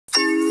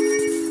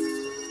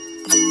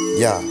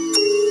Yeah,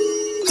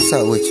 what's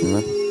up with you,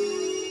 man?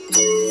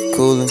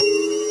 Coolin'?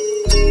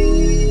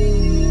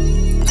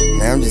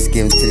 Man, I'm just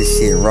giving to this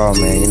shit raw,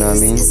 man, you know what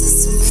I mean?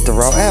 It's the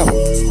raw album.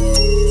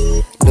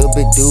 Little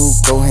bit dude,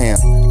 go ham.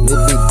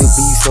 Little bit dude,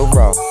 be so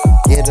raw.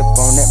 Get up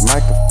on that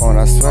microphone,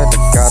 I swear to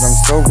God, I'm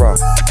so raw.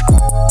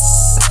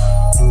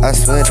 I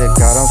swear to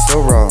God, I'm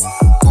so raw.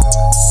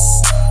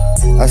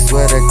 I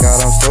swear to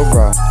God, I'm so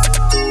raw.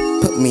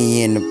 Put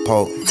me in the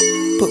pot,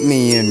 put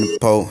me in the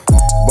pot.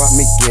 Watch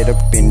me get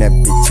up in that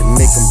bitch and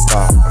make 'em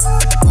bop.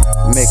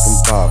 Make 'em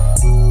bop,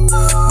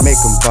 make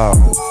 'em bop.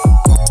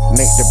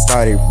 Make the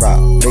body rock,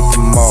 make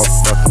them all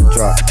fucking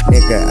drop.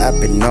 Nigga, I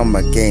been on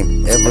my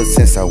game ever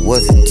since I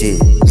was a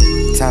kid.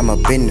 Time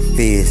up in the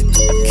fizz,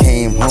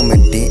 came home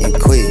and didn't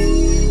quit.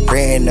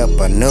 Ran up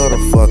another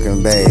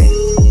fucking bag.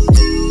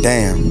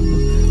 Damn,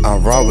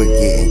 I'm raw with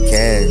getting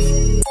cash.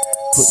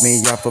 Put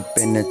me up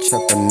in the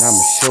truck and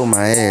I'ma show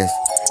my ass.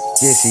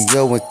 Jesse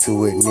yo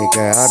into it,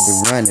 nigga, I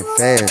been running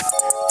fast.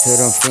 To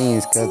them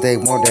fiends, cause they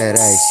want that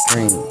ice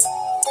cream.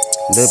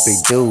 Lil' big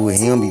dude,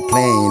 he don't be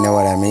playing, you know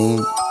what I mean?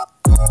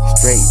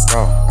 Straight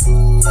raw,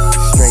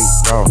 straight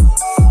raw.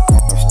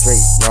 I'm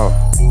straight raw,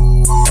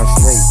 I'm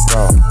straight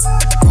raw,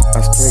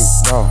 I'm straight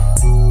raw,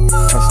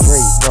 I'm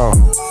straight raw.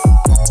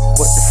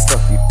 What the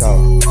fuck you thought?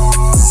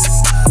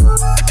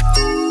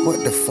 What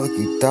the fuck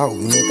you thought,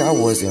 nigga? I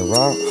wasn't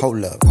raw.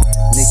 Hold up,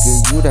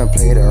 nigga, you done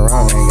played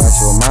around and got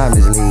your mind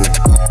misled.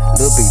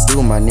 Lil' big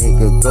dude, my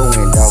nigga,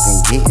 going dog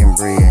and getting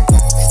bread.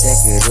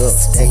 Stack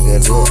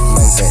it up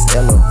like that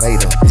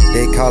elevator.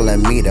 They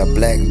calling me the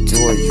Black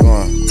George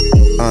one.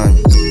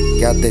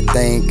 Got the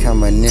thing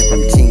coming in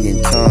from King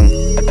and Tongue.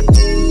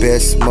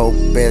 Best smoke,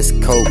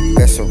 best coke,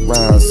 best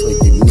around. So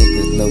you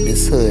niggas know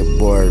this hood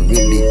boy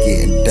really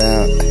getting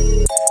down.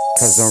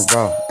 Cause I'm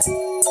raw,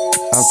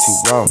 I'm too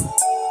raw.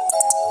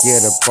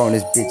 Get up on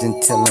this bitch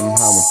and tell them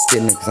how I'm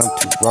feeling. Cause I'm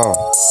too raw,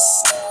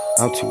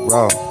 I'm too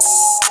raw,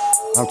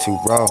 I'm too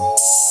raw,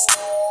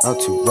 I'm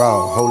too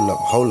raw.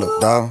 Hold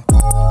up, dawg.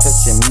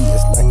 Touching me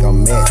is like a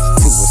match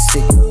to a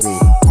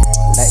cigarette.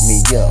 Light me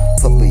up,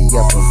 put me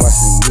up and watch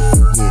me nip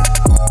it, yeah.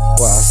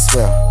 Boy, I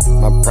swear,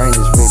 my brain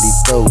is really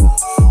through.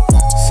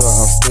 So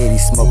I'm steady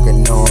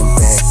smoking on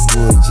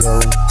backwood,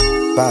 yo.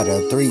 By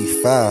the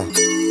 3-5,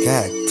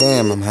 god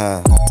damn, I'm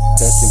high.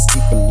 Touching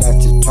people out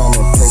just trying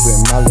to play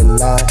with my little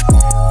life.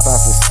 5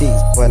 for 6,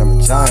 but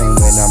I'm giant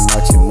when I'm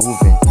out here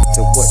moving.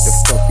 So what the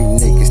fuck you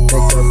niggas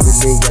think I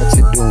really got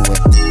you doing?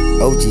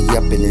 OG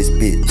up in this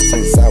bitch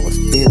since I was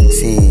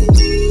 15.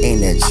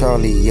 Ain't that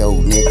Charlie, yo,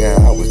 nigga,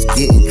 I was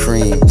getting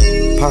cream.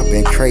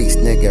 Popping crates,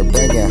 nigga,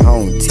 bringing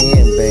home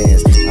 10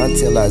 bands.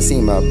 Until I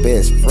see my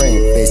best friend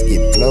face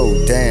get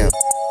blowed down.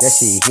 That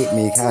shit hit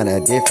me kinda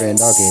different,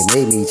 dog, it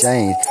made me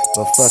change.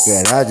 But fuck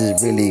it, I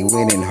just really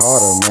went in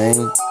harder,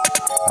 man.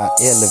 I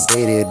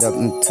elevated up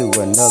into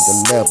another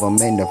level,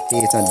 made the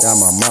feds down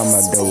my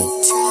mama though.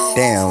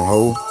 Damn,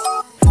 ho.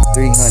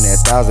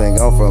 300,000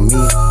 gone from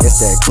me, it's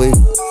that quick.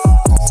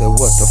 So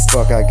what the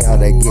fuck, I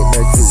gotta get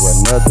back to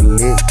another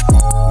lick.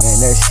 Man,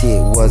 that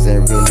shit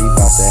wasn't really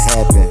about to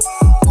happen.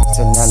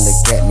 So now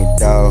look at me,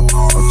 dawg,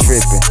 I'm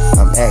tripping,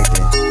 I'm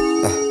acting.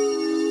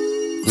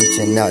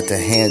 Reaching out to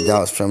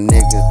handouts from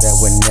niggas that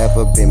would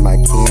never be my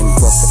kin.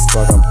 What the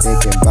fuck I'm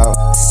thinking about?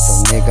 So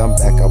nigga, I'm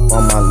back up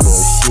on my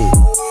little shit.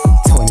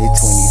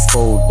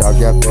 2024, dawg,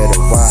 y'all better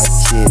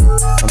watch it.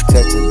 I'm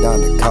touching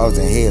down the cause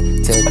and hill,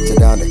 touching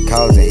down the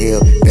cause and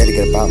hill. Better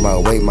get about my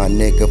way, my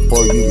nigga,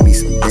 before you meet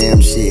some damn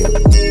shit.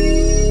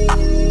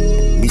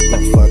 Meet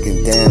them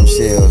fucking damn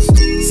shells.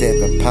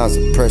 7 pounds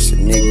of pressure,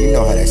 nigga, you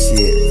know how that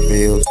shit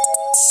feels.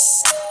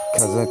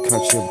 Cause a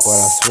country boy,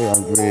 I swear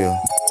I'm real.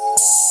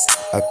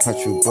 A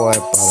country boy,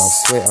 but I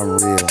swear I'm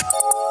real.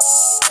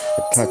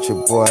 A country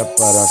boy,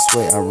 but I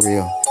swear I'm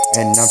real.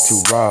 And I'm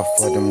too raw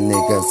for them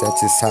niggas,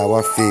 that's just how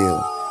I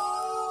feel.